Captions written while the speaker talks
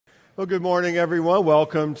Well, good morning, everyone.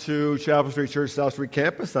 Welcome to Chapel Street Church South Street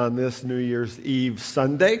Campus on this New Year's Eve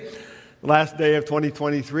Sunday, last day of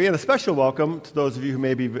 2023. And a special welcome to those of you who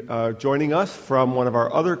may be joining us from one of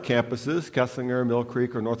our other campuses, Kesslinger, Mill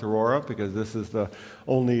Creek, or North Aurora, because this is the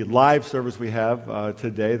only live service we have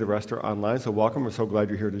today. The rest are online, so welcome. We're so glad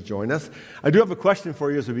you're here to join us. I do have a question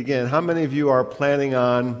for you as we begin. How many of you are planning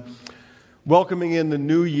on welcoming in the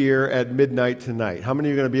new year at midnight tonight? How many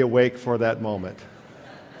of you are going to be awake for that moment?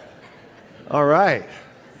 All right.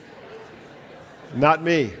 Not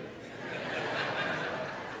me.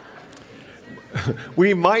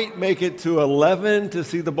 We might make it to 11 to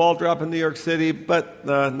see the ball drop in New York City, but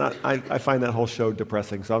I find that whole show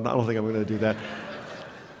depressing, so I don't think I'm going to do that.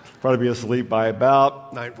 Probably be asleep by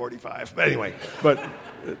about 9:45. But anyway,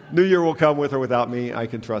 New Year will come with or without me. I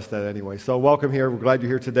can trust that anyway. So welcome here. We're glad you're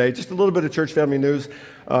here today. Just a little bit of church family news.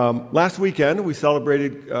 Last weekend, we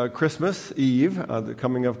celebrated Christmas Eve, the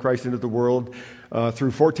coming of Christ into the world,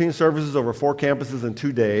 through 14 services over 4 campuses in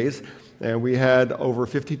 2 days. And we had over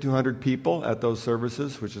 5,200 people at those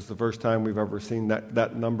services, which is the first time we've ever seen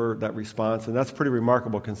that number, that response. And that's pretty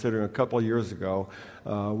remarkable considering a couple of years ago,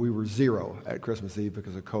 we were 0 at Christmas Eve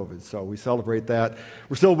because of COVID. So we celebrate that.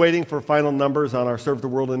 We're still waiting for final numbers on our Serve the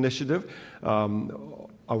World initiative.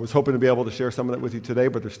 I was hoping to be able to share some of that with you today,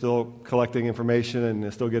 but they're still collecting information and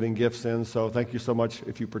they're still getting gifts in. So thank you so much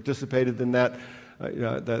if you participated in that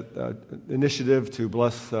initiative to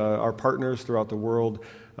bless our partners throughout the world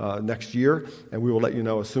next year, and we will let you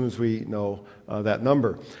know as soon as we know that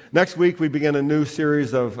number. Next week, we begin a new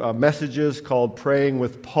series of messages called Praying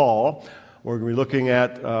with Paul. We're going to be looking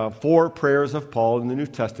at 4 prayers of Paul in the New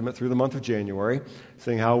Testament through the month of January,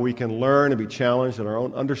 seeing how we can learn and be challenged in our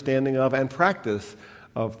own understanding of and practice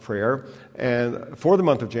of prayer. And for the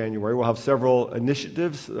month of January, we'll have several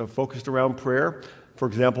initiatives focused around prayer. For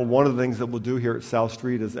example, one of the things that we'll do here at South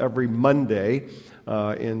Street is every Monday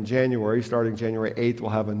in January, starting January 8th, we'll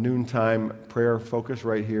have a noontime prayer focus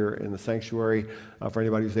right here in the sanctuary for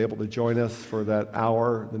anybody who's able to join us for that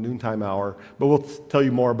hour, the noontime hour. But we'll tell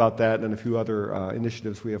you more about that and a few other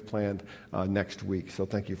initiatives we have planned next week. So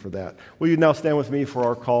thank you for that. Will you now stand with me for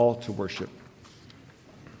our call to worship?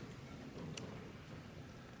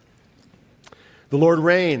 The Lord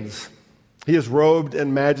reigns. He is robed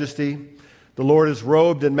in majesty. The Lord is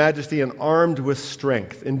robed in majesty and armed with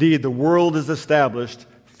strength. Indeed, the world is established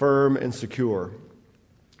firm and secure.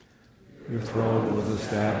 Your throne was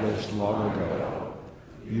established long ago.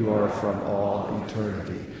 You are from all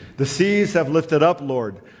eternity. The seas have lifted up,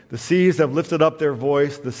 Lord. The seas have lifted up their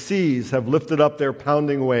voice. The seas have lifted up their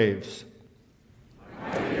pounding waves.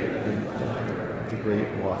 Mightier than the thunder of the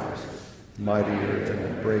great waters, mightier than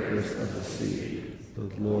the breakers of the sea.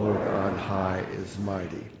 The Lord on high is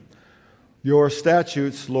mighty. Your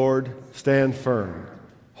statutes, Lord, stand firm.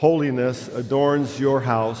 Holiness adorns your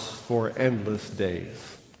house for endless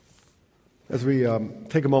days. As we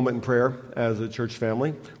take a moment in prayer as a church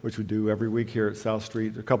family, which we do every week here at South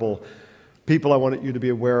Street, a couple people I wanted you to be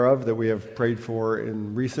aware of that we have prayed for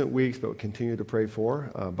in recent weeks, but continue to pray for.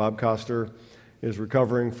 Bob Koster is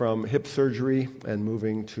recovering from hip surgery and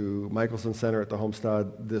moving to Michelson Center at the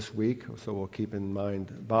Homestead this week. So we'll keep in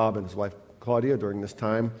mind Bob and his wife Claudia during this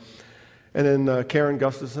time. And then Karen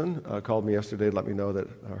Gustafson called me yesterday to let me know that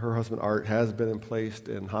her husband Art has been placed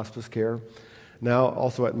in hospice care, now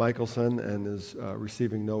also at Michelson, and is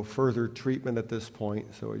receiving no further treatment at this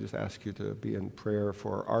point. So we just ask you to be in prayer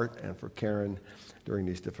for Art and for Karen during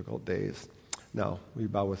these difficult days. Now, will you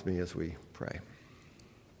bow with me as we pray?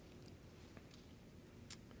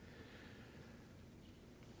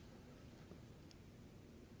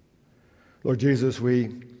 Lord Jesus,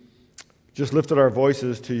 we just lifted our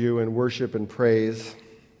voices to you in worship and praise.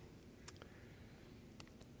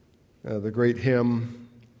 The great hymn,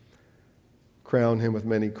 Crown Him with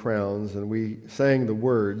Many Crowns, and we sang the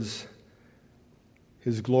words,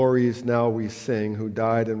 His glories now we sing, who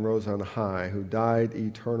died and rose on high, who died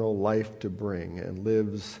eternal life to bring, and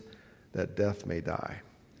lives that death may die.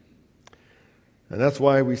 And that's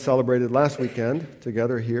why we celebrated last weekend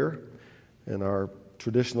together here in our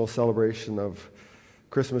traditional celebration of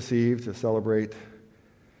Christmas Eve, to celebrate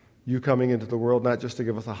you coming into the world, not just to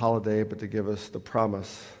give us a holiday, but to give us the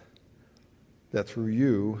promise that through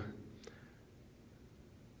you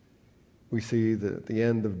we see the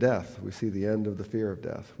end of death. We see the end of the fear of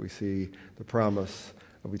death. We see the promise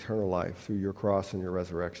of eternal life through your cross and your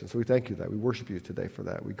resurrection. So we thank you that. We worship you today for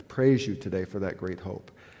that. We praise you today for that great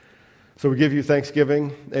hope. So we give you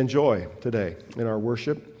thanksgiving and joy today in our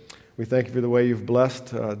worship. We thank you for the way you've blessed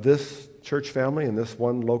this church family in this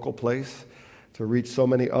one local place to reach so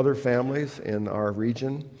many other families in our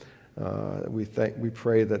region We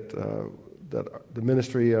pray that the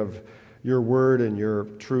ministry of your word and your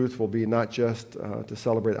truth will be not just to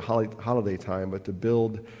celebrate at holiday time, but to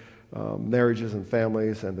build marriages and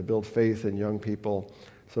families and to build faith in young people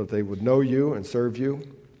so that they would know you and serve you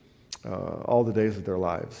all the days of their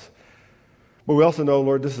lives. But we also know,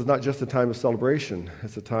 Lord, this is not just a time of celebration.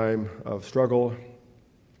 It's a time of struggle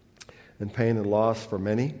and pain and loss for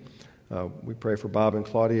many. We pray for Bob and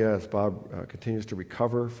Claudia as Bob continues to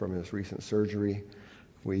recover from his recent surgery.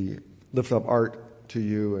 We lift up Art to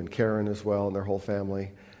you and Karen as well and their whole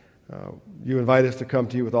family. You invite us to come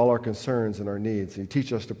to you with all our concerns and our needs. You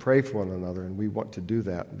teach us to pray for one another, and we want to do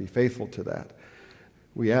that and be faithful to that.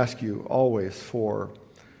 We ask you always for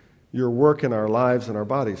your work in our lives and our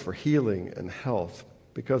bodies, for healing and health,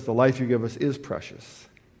 because the life you give us is precious,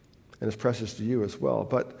 and is precious to you as well.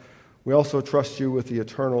 But we also trust you with the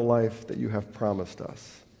eternal life that you have promised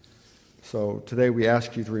us. So today we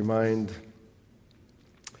ask you to remind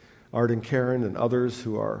Art and Karen and others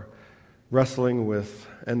who are wrestling with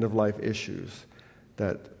end-of-life issues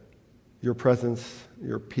that your presence,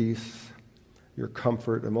 your peace, your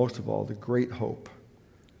comfort, and most of all, the great hope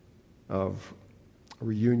of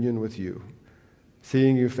reunion with you,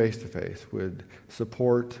 seeing you face to face, would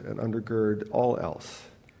support and undergird all else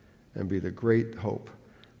and be the great hope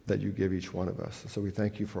that you give each one of us. So we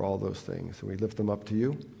thank you for all those things, and we lift them up to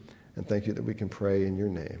you, and thank you that we can pray in your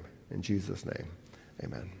name. In Jesus' name,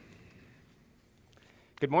 amen.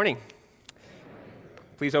 Good morning.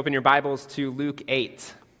 Please open your Bibles to Luke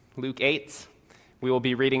 8. Luke 8, we will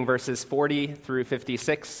be reading verses 40 through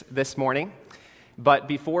 56 this morning. But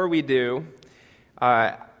before we do,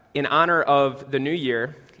 in honor of the new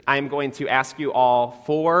year, I'm going to ask you all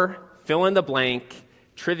 4 fill-in-the-blank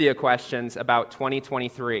trivia questions about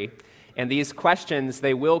 2023. And these questions,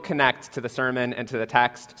 they will connect to the sermon and to the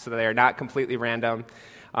text, so they are not completely random.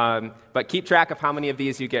 But keep track of how many of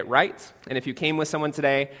these you get right. And if you came with someone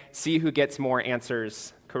today, see who gets more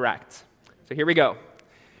answers correct. So here we go.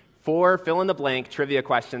 4 fill-in-the-blank trivia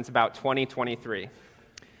questions about 2023.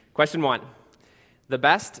 Question 1. The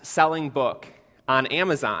best-selling book on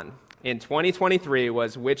Amazon in 2023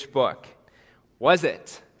 was which book? Was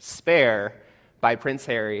it Spare by Prince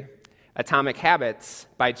Harry, Atomic Habits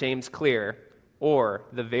by James Clear, or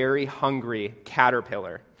The Very Hungry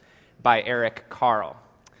Caterpillar by Eric Carle?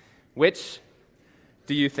 Which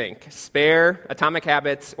do you think? Spare, Atomic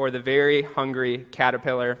Habits, or The Very Hungry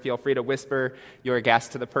Caterpillar? Feel free to whisper your guess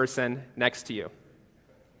to the person next to you.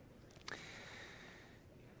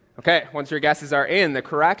 Okay, once your guesses are in, the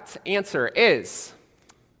correct answer is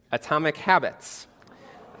Atomic Habits.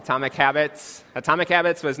 Atomic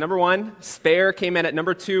Habits was number 1. Spare came in at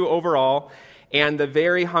number 2 overall. And The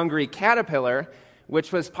Very Hungry Caterpillar,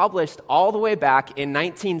 which was published all the way back in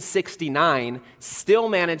 1969, still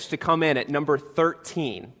managed to come in at number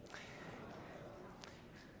 13.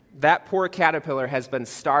 That poor caterpillar has been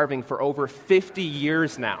starving for over 50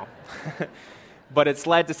 years now. But it's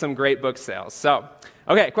led to some great book sales. So,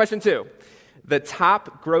 okay, question 2. The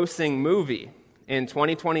top grossing movie in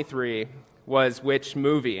 2023 was which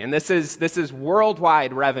movie? And this is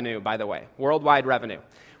worldwide revenue, by the way. Worldwide revenue.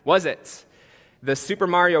 Was it the Super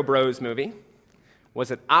Mario Bros. Movie?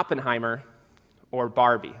 Was it Oppenheimer or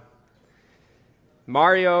Barbie?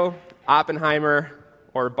 Mario, Oppenheimer,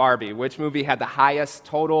 or Barbie? Which movie had the highest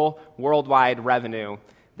total worldwide revenue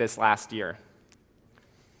this last year?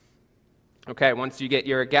 Okay, once you get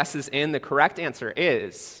your guesses in, the correct answer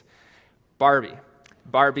is Barbie.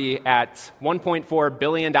 Barbie at $1.4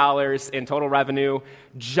 billion in total revenue,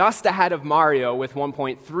 just ahead of Mario with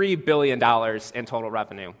 $1.3 billion in total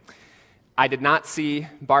revenue. I did not see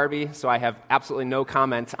Barbie, so I have absolutely no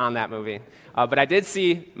comment on that movie. But I did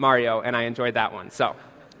see Mario, and I enjoyed that one. So,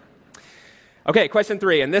 okay, question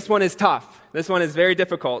 3, and this one is tough. This one is very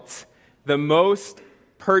difficult. The most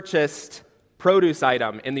purchased produce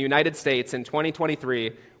item in the United States in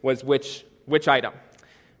 2023 was which item?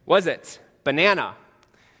 Was it banana,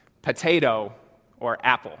 potato, or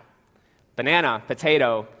apple? Banana,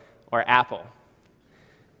 potato, or apple?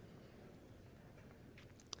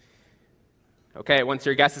 Okay, once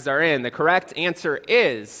your guesses are in, the correct answer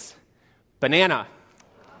is banana.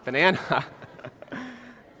 Banana.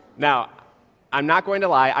 Now, I'm not going to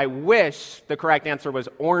lie, I wish the correct answer was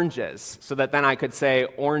oranges, so that then I could say,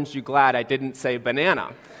 "Orange, you glad I didn't say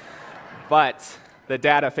banana." But the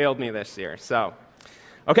data failed me this year, so.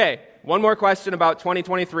 Okay, one more question about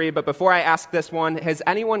 2023, but before I ask this one, has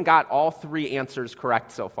anyone got all 3 answers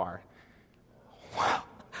correct so far? Wow,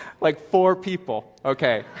 like 4 people.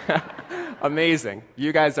 Okay, amazing.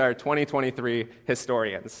 You guys are 2023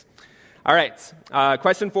 historians. All right,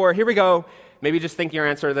 question 4, here we go. maybe just think your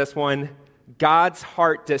answer to this one. God's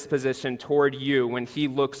heart disposition toward you when he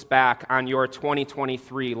looks back on your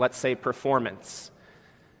 2023, let's say, performance,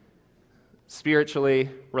 spiritually,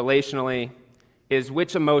 relationally, is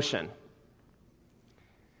which emotion?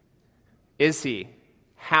 Is he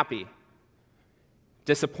happy,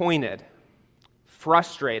 disappointed,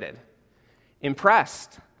 frustrated,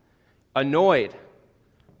 impressed, annoyed,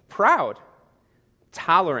 proud,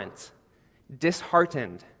 tolerant,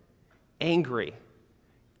 disheartened, angry,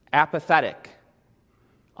 apathetic,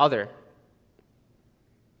 other?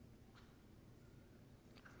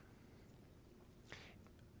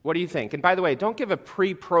 What do you think? And by the way, don't give a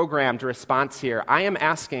pre-programmed response here. I am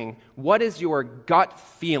asking, what is your gut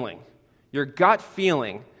feeling? Your gut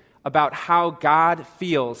feeling about how God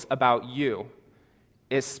feels about you,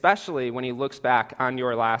 especially when he looks back on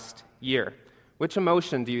your last year. Which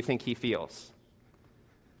emotion do you think he feels?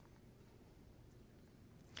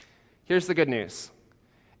 Here's the good news.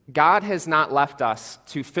 God has not left us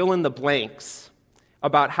to fill in the blanks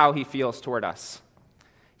about how he feels toward us.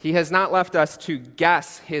 He has not left us to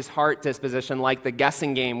guess his heart disposition like the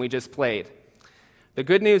guessing game we just played. The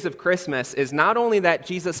good news of Christmas is not only that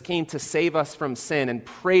Jesus came to save us from sin, and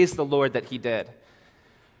praise the Lord that he did,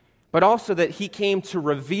 but also that he came to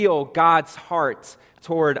reveal God's heart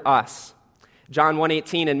toward us. John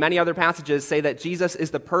 1:18 and many other passages say that Jesus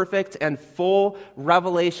is the perfect and full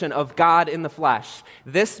revelation of God in the flesh.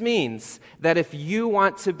 This means that if you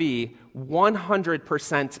want to be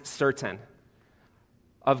 100% certain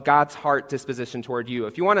of God's heart disposition toward you,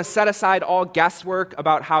 if you want to set aside all guesswork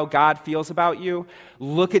about how God feels about you,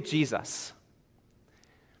 look at Jesus.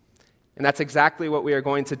 And that's exactly what we are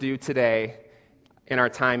going to do today in our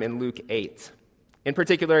time in Luke 8. In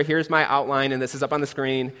particular, here's my outline, and this is up on the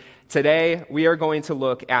screen. Today, we are going to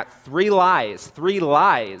look at three lies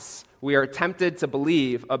we are tempted to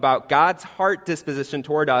believe about God's heart disposition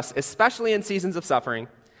toward us, especially in seasons of suffering.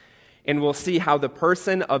 And we'll see how the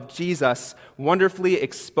person of Jesus wonderfully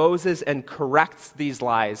exposes and corrects these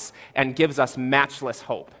lies and gives us matchless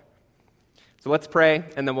hope. So let's pray,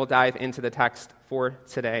 and then we'll dive into the text for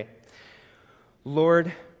today.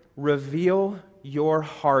 Lord, reveal your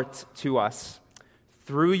heart to us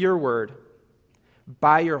through your word,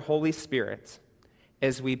 by your Holy Spirit,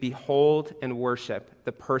 as we behold and worship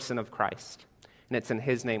the person of Christ. And it's in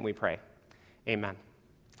his name we pray. Amen.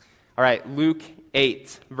 All right, Luke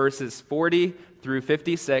 8, verses 40 through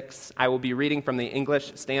 56. I will be reading from the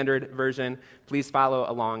English Standard Version. Please follow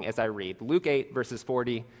along as I read. Luke 8, verses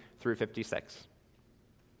 40 through 56.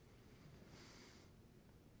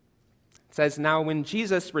 It says, "Now when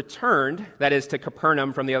Jesus returned, that is to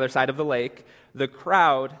Capernaum from the other side of the lake, the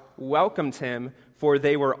crowd welcomed him, for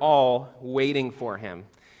they were all waiting for him."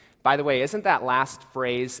 By the way, isn't that last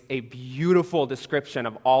phrase a beautiful description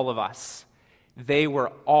of all of us? They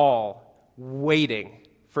were all waiting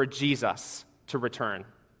for Jesus to return.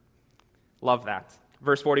 Love that.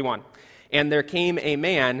 Verse 41, "And there came a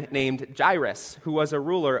man named Jairus, who was a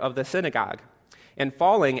ruler of the synagogue. And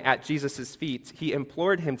falling at Jesus' feet, he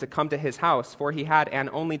implored him to come to his house, for he had an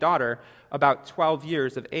only daughter, about 12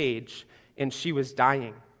 years of age, and she was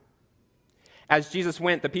dying. As Jesus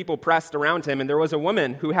went, the people pressed around him, and there was a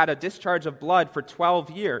woman who had a discharge of blood for 12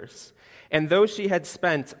 years. And though she had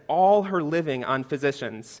spent all her living on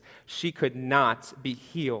physicians, she could not be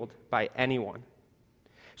healed by anyone.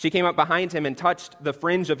 She came up behind him and touched the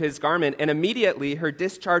fringe of his garment, and immediately her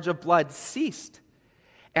discharge of blood ceased.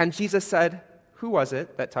 And Jesus said, 'Who was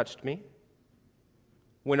it that touched me?'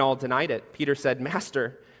 When all denied it, Peter said,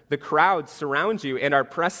 'Master, the crowds surround you and are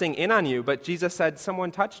pressing in on you.' But Jesus said,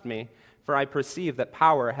 'Someone touched me, for I perceive that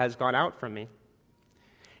power has gone out from me.'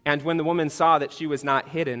 And when the woman saw that she was not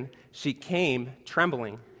hidden, she came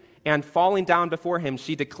trembling. And falling down before him,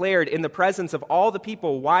 she declared in the presence of all the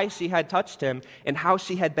people why she had touched him and how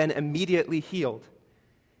she had been immediately healed.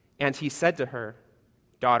 And he said to her,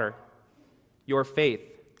 'Daughter, your faith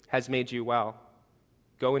has made you well.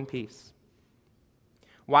 Go in peace.'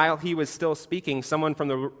 While he was still speaking, someone from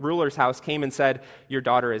the ruler's house came and said, 'Your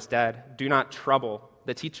daughter is dead. Do not trouble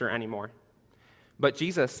the teacher anymore.' But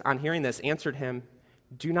Jesus, on hearing this, answered him,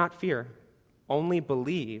 'Do not fear, only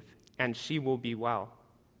believe, and she will be well.'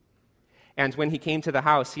 And when he came to the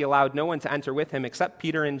house, he allowed no one to enter with him except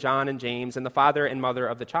Peter and John and James and the father and mother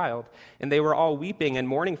of the child. And they were all weeping and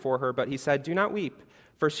mourning for her, but he said, 'Do not weep,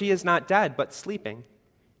 for she is not dead, but sleeping.'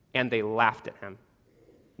 And they laughed at him,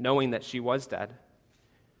 knowing that she was dead.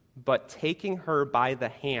 But taking her by the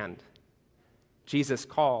hand, Jesus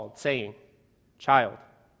called, saying, 'Child,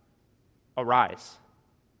 arise.'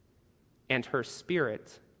 And her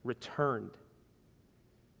spirit returned.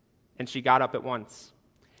 And she got up at once.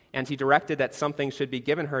 and he directed that something should be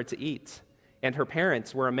given her to eat. And her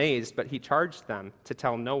parents were amazed, but he charged them to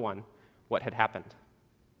tell no one what had happened.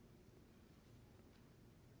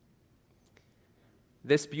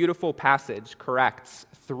 This beautiful passage corrects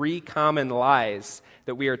 3 common lies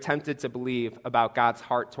that we are tempted to believe about God's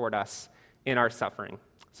heart toward us in our suffering.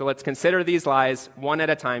 So let's consider these lies one at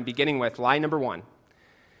a time, beginning with lie number 1.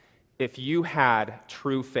 If you had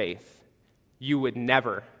true faith, you would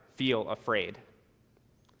never feel afraid.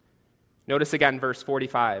 Notice again verse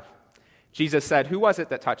 45. Jesus said, "Who was it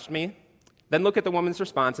that touched me?" Then look at the woman's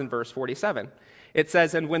response in verse 47. It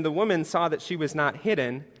says, "And when the woman saw that she was not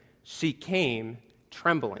hidden, she came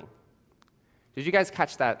trembling." Did you guys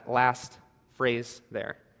catch that last phrase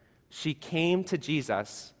there? She came to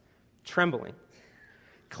Jesus trembling.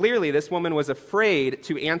 Clearly, this woman was afraid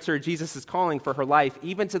to answer Jesus' calling for her life,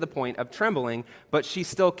 even to the point of trembling, but she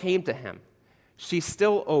still came to him. She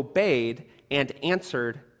still obeyed and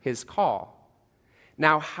answered his call.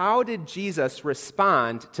 Now, how did Jesus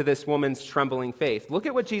respond to this woman's trembling faith? Look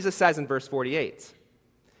at what Jesus says in verse 48.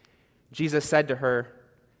 Jesus said to her,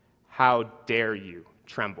 "How dare you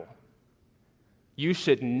tremble? You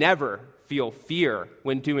should never feel fear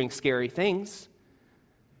when doing scary things.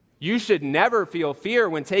 You should never feel fear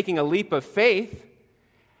when taking a leap of faith.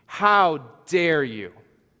 How dare you?"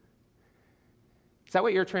 Is that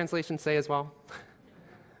what your translations say as well?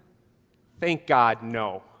 Thank God,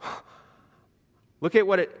 no. Look at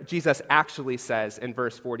what Jesus actually says in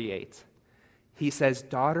verse 48. He says,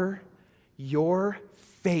 "Daughter, your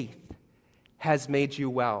faith has made you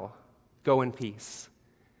well. Go in peace."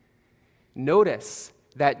 Notice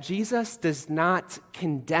that Jesus does not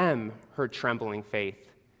condemn her trembling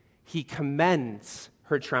faith. He commends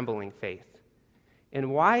her trembling faith.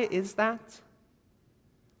 And why is that?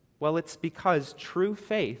 Well, it's because true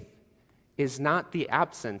faith is not the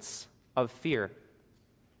absence of fear.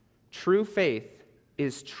 True faith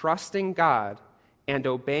is trusting God and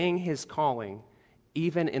obeying his calling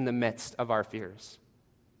even in the midst of our fears.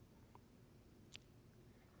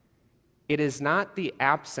 It is not the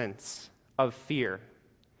absence of fear,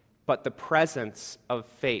 but the presence of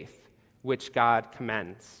faith which God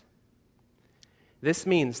commends. This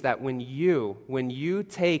means that when you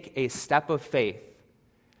take a step of faith,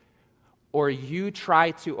 or you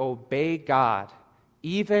try to obey God,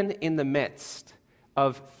 even in the midst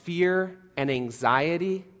of fear and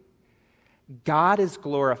anxiety, God is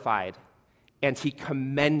glorified and he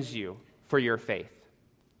commends you for your faith.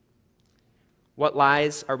 What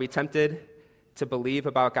lies are we tempted to believe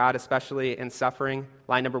about God, especially in suffering?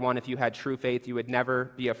 Lie number 1, if you had true faith, you would never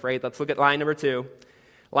be afraid. Let's look at lie number 2.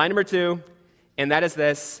 Lie number 2, and that is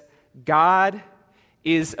this: God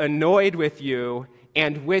is annoyed with you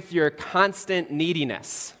and with your constant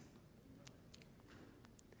neediness.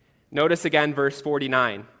 Notice again verse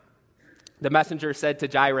 49. The messenger said to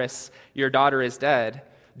Jairus, "Your daughter is dead.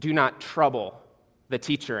 Do not trouble the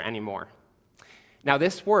teacher anymore." Now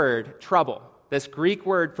this word, trouble, this Greek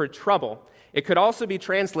word for trouble, it could also be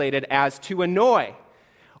translated as to annoy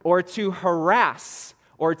or to harass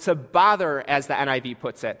or to bother, as the NIV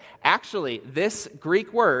puts it. Actually, this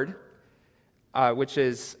Greek word, which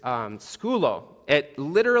is skulo, it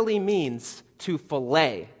literally means to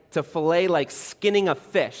fillet like skinning a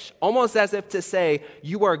fish, almost as if to say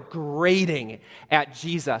you are grating at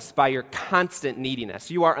Jesus by your constant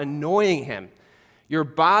neediness. You are annoying him. You're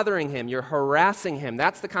bothering him. You're harassing him.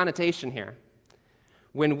 That's the connotation here.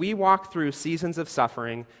 When we walk through seasons of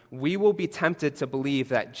suffering, we will be tempted to believe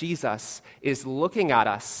that Jesus is looking at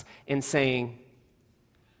us and saying,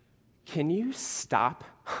 "Can you stop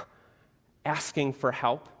asking for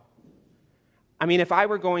help? I mean, if I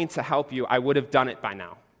were going to help you, I would have done it by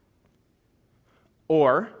now."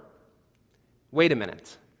 Or, wait a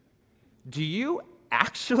minute, do you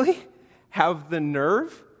actually have the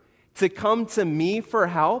nerve to come to me for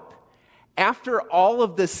help after all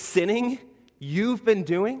of the sinning you've been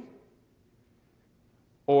doing?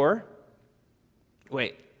 Or,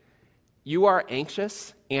 wait, you are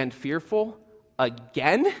anxious and fearful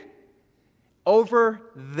again over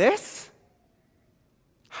this?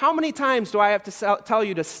 How many times do I have to tell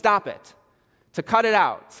you to stop it, to cut it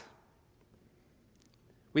out?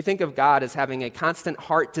 We think of God as having a constant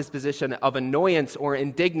heart disposition of annoyance or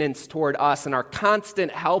indignance toward us and our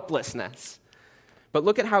constant helplessness. But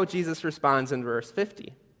look at how Jesus responds in verse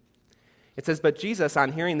 50. It says, "But Jesus,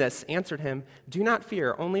 on hearing this, answered him, 'Do not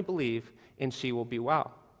fear, only believe, and she will be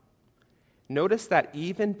well.'" Notice that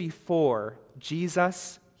even before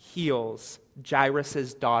Jesus heals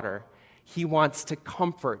Jairus' daughter, he wants to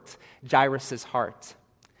comfort Jairus' heart.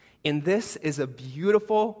 And this is a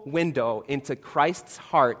beautiful window into Christ's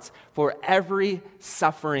heart for every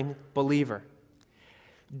suffering believer.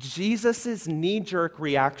 Jesus' knee-jerk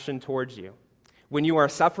reaction towards you when you are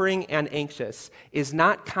suffering and anxious is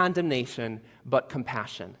not condemnation, but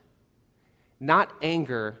compassion. Not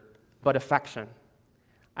anger, but affection.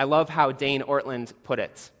 I love how Dane Ortland put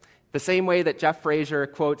it. The same way that Jeff Frazier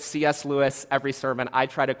quotes C.S. Lewis every sermon, I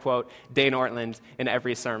try to quote Dane Ortland in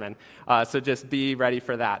every sermon. So just be ready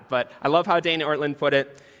for that. But I love how Dane Ortland put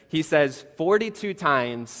it. He says 42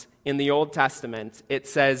 times in the Old Testament, it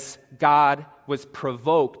says God was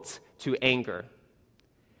provoked to anger.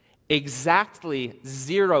 Exactly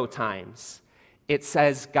 0 times, it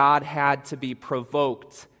says God had to be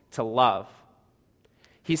provoked to love.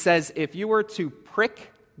 He says if you were to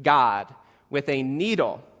prick God with a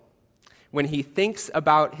needle when he thinks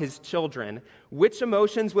about his children, which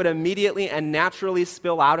emotions would immediately and naturally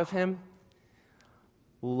spill out of him?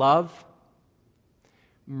 Love,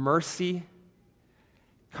 mercy,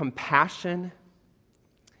 compassion,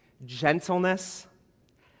 gentleness.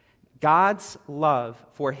 God's love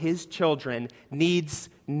for his children needs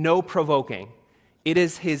no provoking. It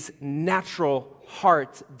is his natural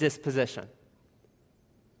heart disposition.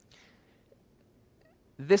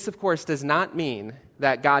 This, of course, does not mean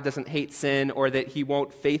that God doesn't hate sin or that he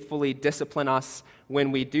won't faithfully discipline us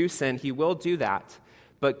when we do sin. He will do that.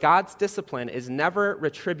 But God's discipline is never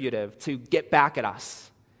retributive to get back at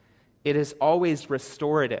us. It is always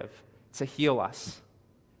restorative to heal us.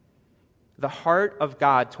 The heart of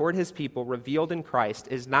God toward his people revealed in Christ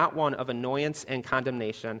is not one of annoyance and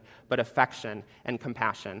condemnation, but affection and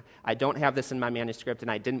compassion. I don't have this in my manuscript, and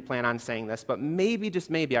I didn't plan on saying this, but maybe, just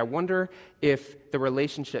maybe, I wonder if the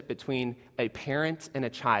relationship between a parent and a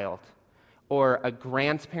child or a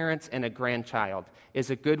grandparent and a grandchild is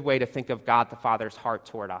a good way to think of God the Father's heart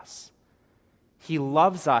toward us. He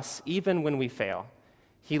loves us even when we fail.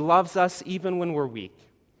 He loves us even when we're weak.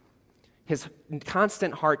 His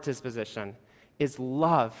constant heart disposition is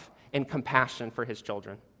love and compassion for his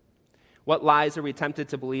children. What lies are we tempted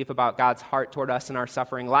to believe about God's heart toward us in our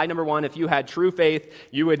suffering? Lie number 1, if you had true faith,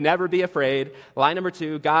 you would never be afraid. Lie number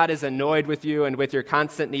 2, God is annoyed with you and with your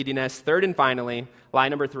constant neediness. Third and finally, lie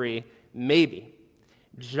number 3, maybe,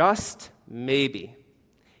 just maybe,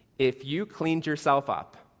 if you cleaned yourself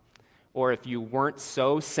up or if you weren't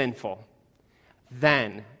so sinful,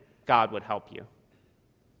 then God would help you.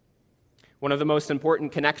 One of the most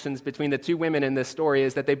important connections between the two women in this story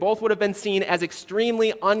is that they both would have been seen as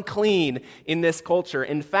extremely unclean in this culture.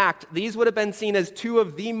 In fact, these would have been seen as two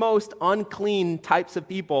of the most unclean types of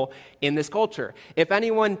people in this culture. If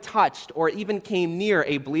anyone touched or even came near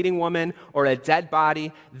a bleeding woman or a dead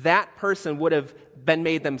body, that person would have been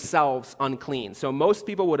made themselves unclean. So most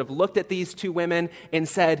people would have looked at these two women and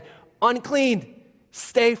said, "Unclean,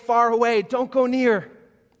 stay far away, don't go near."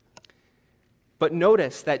 But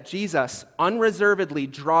notice that Jesus unreservedly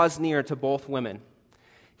draws near to both women.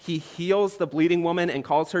 He heals the bleeding woman and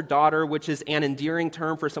calls her daughter, which is an endearing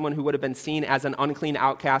term for someone who would have been seen as an unclean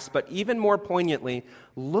outcast. But even more poignantly,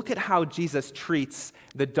 look at how Jesus treats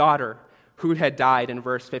the daughter who had died in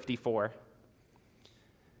verse 54.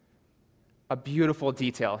 A beautiful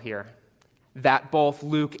detail here that both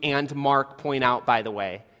Luke and Mark point out, by the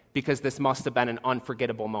way, because this must have been an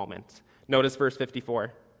unforgettable moment. Notice verse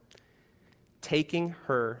 54. Taking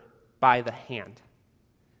her by the hand,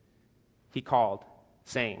 he called,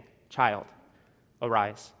 saying, "Child,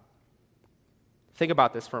 arise." Think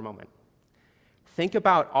about this for a moment. Think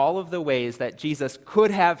about all of the ways that Jesus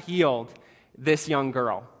could have healed this young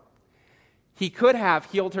girl. He could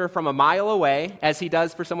have healed her from a mile away, as he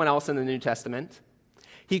does for someone else in the New Testament.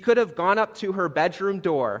 He could have gone up to her bedroom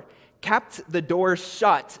door, kept the door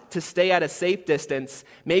shut to stay at a safe distance,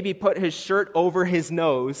 maybe put his shirt over his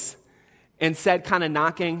nose, and said, kind of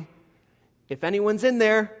knocking, "If anyone's in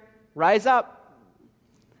there, rise up."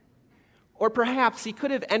 Or perhaps he could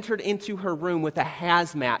have entered into her room with a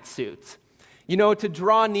hazmat suit, to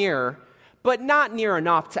draw near, but not near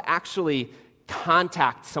enough to actually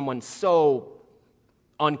contact someone so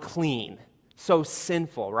unclean, so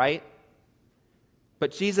sinful, right? But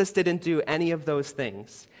Jesus didn't do any of those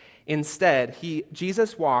things. Instead,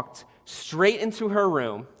 Jesus walked straight into her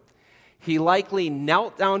room. He likely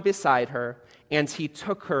knelt down beside her, and he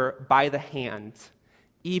took her by the hand,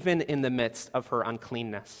 even in the midst of her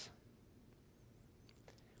uncleanness.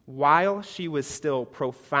 While she was still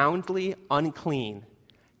profoundly unclean,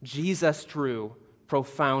 Jesus drew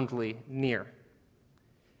profoundly near.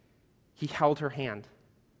 He held her hand.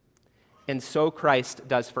 And so Christ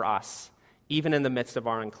does for us, even in the midst of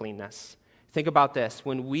our uncleanness. Think about this.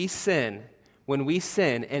 When we sin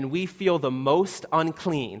and we feel the most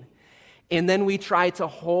unclean, and then we try to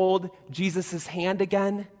hold Jesus' hand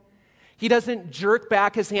again. He doesn't jerk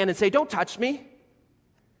back his hand and say, "Don't touch me."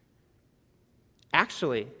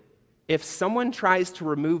 Actually, if someone tries to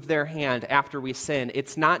remove their hand after we sin,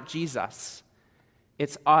 it's not Jesus.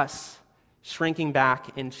 It's us shrinking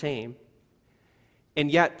back in shame. And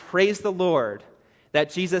yet, praise the Lord that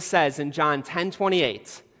Jesus says in John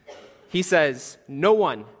 10:28, he says, no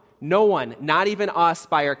one, not even us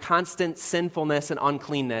by our constant sinfulness and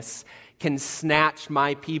uncleanness, can snatch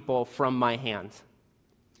my people from my hand.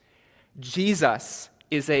 Jesus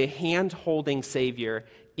is a hand-holding Savior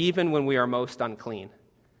even when we are most unclean.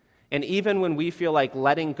 And even when we feel like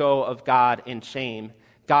letting go of God in shame,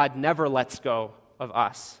 God never lets go of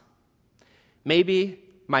us. Maybe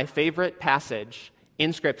my favorite passage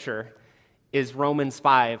in Scripture is Romans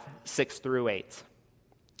 5, 6 through 8.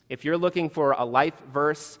 If you're looking for a life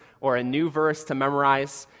verse or a new verse to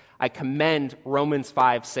memorize, I commend Romans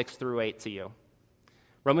 5, 6 through 8 to you.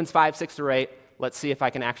 Romans 5, 6 through 8, let's see if I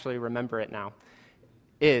can actually remember it now,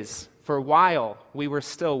 is, "For while we were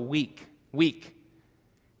still weak,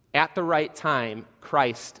 at the right time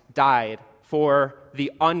Christ died for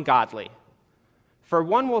the ungodly. For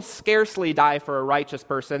one will scarcely die for a righteous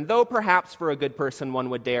person, though perhaps for a good person one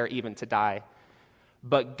would dare even to die.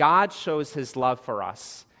 But God shows his love for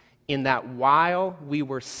us, in that while we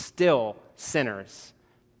were still sinners,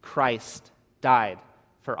 Christ died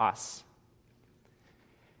for us."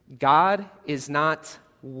 God is not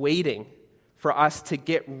waiting for us to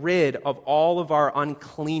get rid of all of our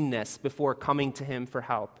uncleanness before coming to him for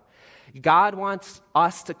help. God wants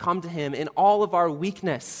us to come to him in all of our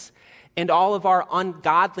weakness and all of our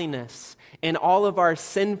ungodliness and all of our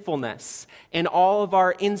sinfulness and all of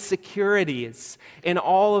our insecurities and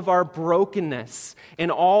all of our brokenness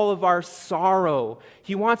and all of our sorrow.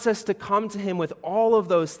 He wants us to come to him with all of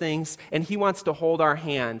those things, and he wants to hold our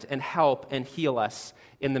hand and help and heal us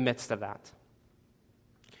in the midst of that.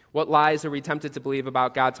 What lies are we tempted to believe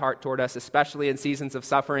about God's heart toward us, especially in seasons of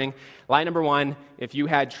suffering? Lie number one, if you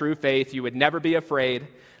had true faith, you would never be afraid.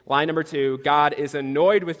 Lie number two, God is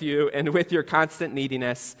annoyed with you and with your constant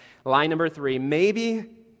neediness. Lie number three, maybe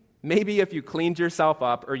if you cleaned yourself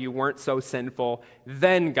up or you weren't so sinful,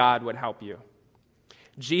 then God would help you.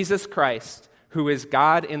 Jesus Christ, who is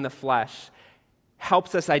God in the flesh,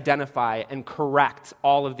 helps us identify and correct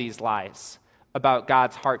all of these lies about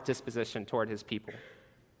God's heart disposition toward his people.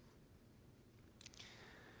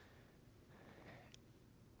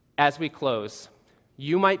 As we close,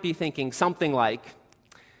 you might be thinking something like,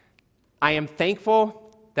 I am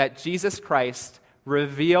thankful that Jesus Christ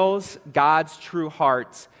reveals God's true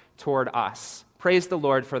heart toward us. Praise the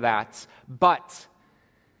Lord for that. But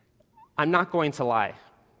I'm not going to lie.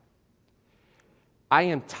 I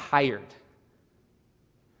am tired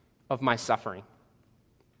of my suffering.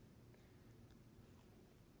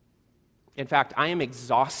 In fact, I am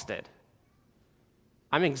exhausted.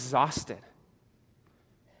 I'm exhausted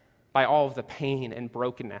by all of the pain and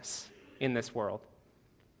brokenness in this world.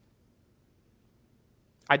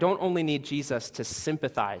 I don't only need Jesus to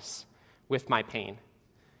sympathize with my pain.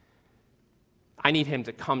 I need him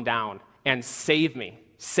to come down and save me,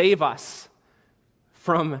 save us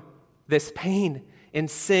from this pain and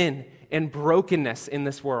sin and brokenness in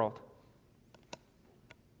this world.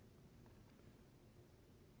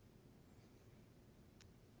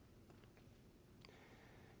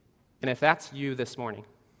 And if that's you this morning,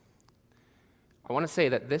 I want to say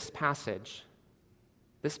that this passage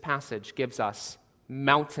gives us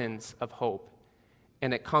mountains of hope,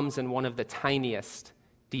 and it comes in one of the tiniest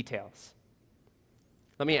details.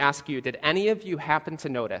 Let me ask you, did any of you happen to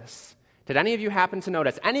notice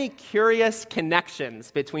any curious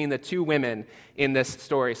connections between the two women in this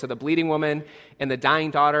story? So the bleeding woman and the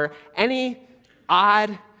dying daughter. Any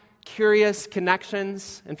odd, curious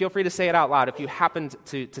connections? And feel free to say it out loud if you happened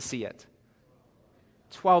to see it.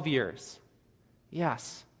 12 years.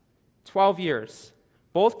 Yes, 12 years.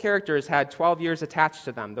 Both characters had 12 years attached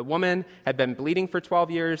to them. The woman had been bleeding for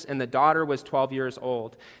 12 years, and the daughter was 12 years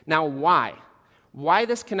old. Now, why? Why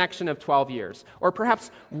this connection of 12 years? Or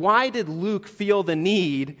perhaps, why did Luke feel the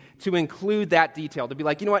need to include that detail? To be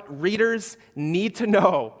like, you know what, readers need to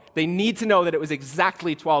know. They need to know that it was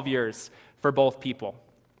exactly 12 years for both people.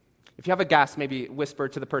 If you have a guess, maybe whisper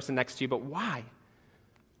to the person next to you, but why?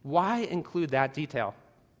 Why include that detail?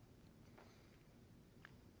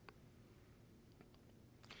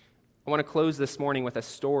 I want to close this morning with a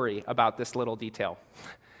story about this little detail.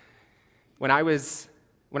 When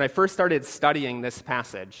I first started studying this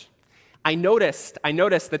passage, I noticed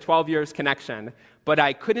the 12 years connection, but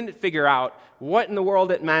I couldn't figure out what in the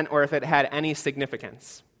world it meant or if it had any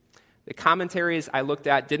significance. The commentaries I looked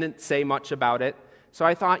at didn't say much about it, so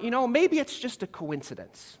I thought, maybe it's just a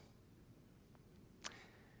coincidence.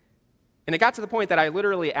 And it got to the point that I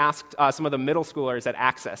literally asked some of the middle schoolers at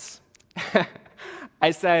Access.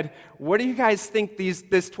 I said, what do you guys think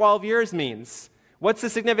this 12 years means? What's the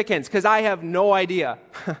significance? Because I have no idea.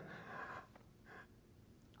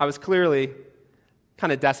 I was clearly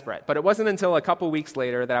kind of desperate, but it wasn't until a couple weeks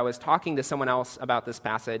later that I was talking to someone else about this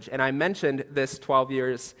passage, and I mentioned this 12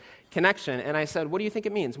 years connection, and I said, what do you think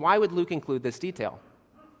it means? Why would Luke include this detail?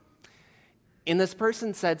 And this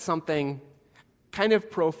person said something kind of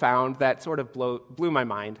profound that sort of blew my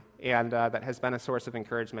mind, and that has been a source of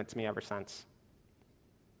encouragement to me ever since.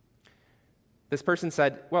 This person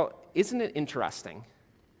said, well, isn't it interesting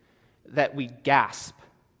that we gasp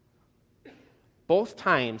both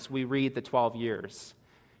times we read the 12 years,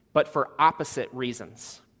 but for opposite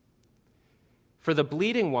reasons? For the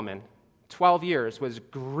bleeding woman, 12 years was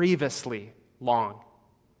grievously long.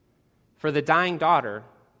 For the dying daughter,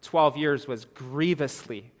 12 years was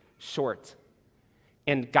grievously short.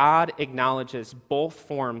 And God acknowledges both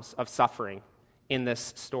forms of suffering in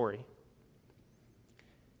this story.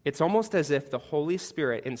 It's almost as if the Holy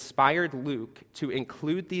Spirit inspired Luke to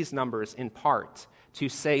include these numbers in part to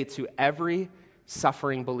say to every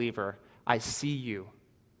suffering believer, I see you.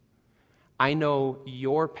 I know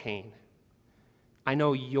your pain. I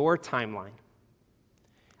know your timeline.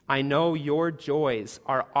 I know your joys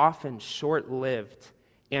are often short-lived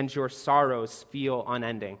and your sorrows feel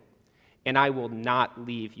unending, and I will not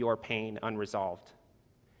leave your pain unresolved.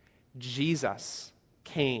 Jesus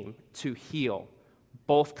came to heal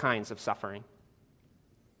both kinds of suffering.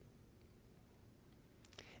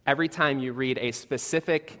 Every time you read a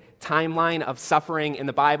specific timeline of suffering in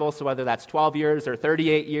the Bible, so whether that's 12 years or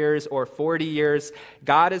 38 years or 40 years,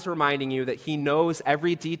 God is reminding you that He knows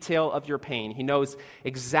every detail of your pain. He knows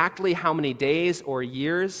exactly how many days or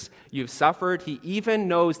years you've suffered. He even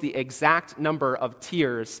knows the exact number of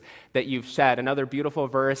tears that you've shed. Another beautiful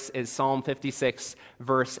verse is Psalm 56,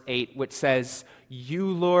 verse 8, which says, "You,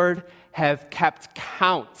 Lord, have kept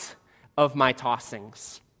count of my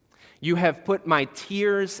tossings. You have put my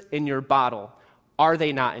tears in your bottle. Are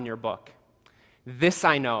they not in your book? This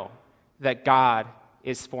I know, that God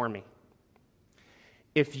is for me."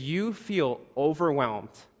 If you feel overwhelmed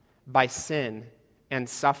by sin and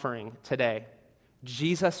suffering today,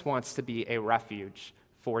 Jesus wants to be a refuge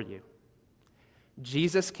for you.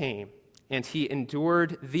 Jesus came and He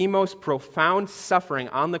endured the most profound suffering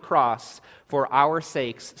on the cross for our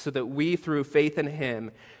sakes so that we, through faith in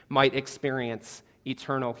Him, might experience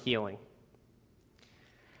eternal healing.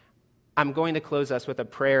 I'm going to close us with a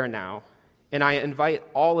prayer now, and I invite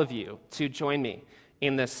all of you to join me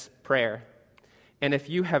in this prayer. And if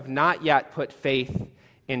you have not yet put faith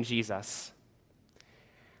in Jesus,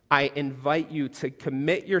 I invite you to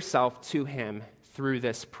commit yourself to Him through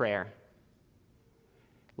this prayer.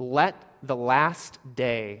 Let the last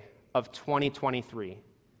day of 2023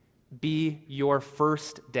 be your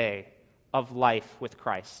first day of life with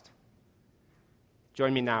Christ.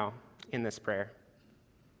 Join me now in this prayer.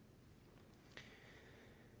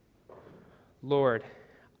 Lord,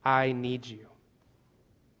 I need you.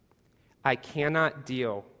 I cannot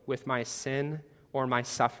deal with my sin or my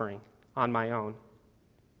suffering on my own.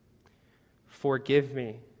 Forgive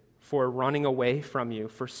me for running away from you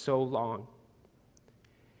for so long.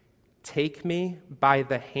 Take me by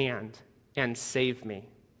the hand and save me,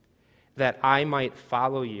 that I might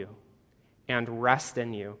follow you and rest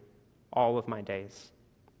in you all of my days.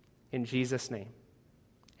 In Jesus' name,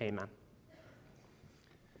 amen.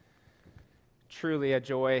 Truly a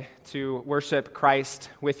joy to worship Christ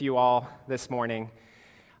with you all this morning.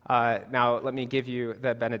 Now, let me give you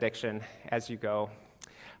the benediction as you go.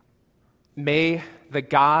 May the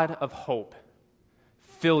God of hope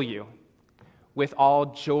fill you with all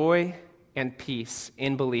joy and peace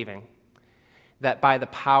in believing, that by the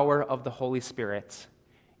power of the Holy Spirit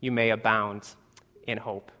you may abound in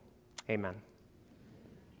hope. Amen.